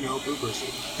music. You know,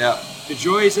 bloopers. Yeah. The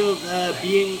joys of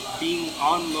being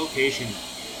on location.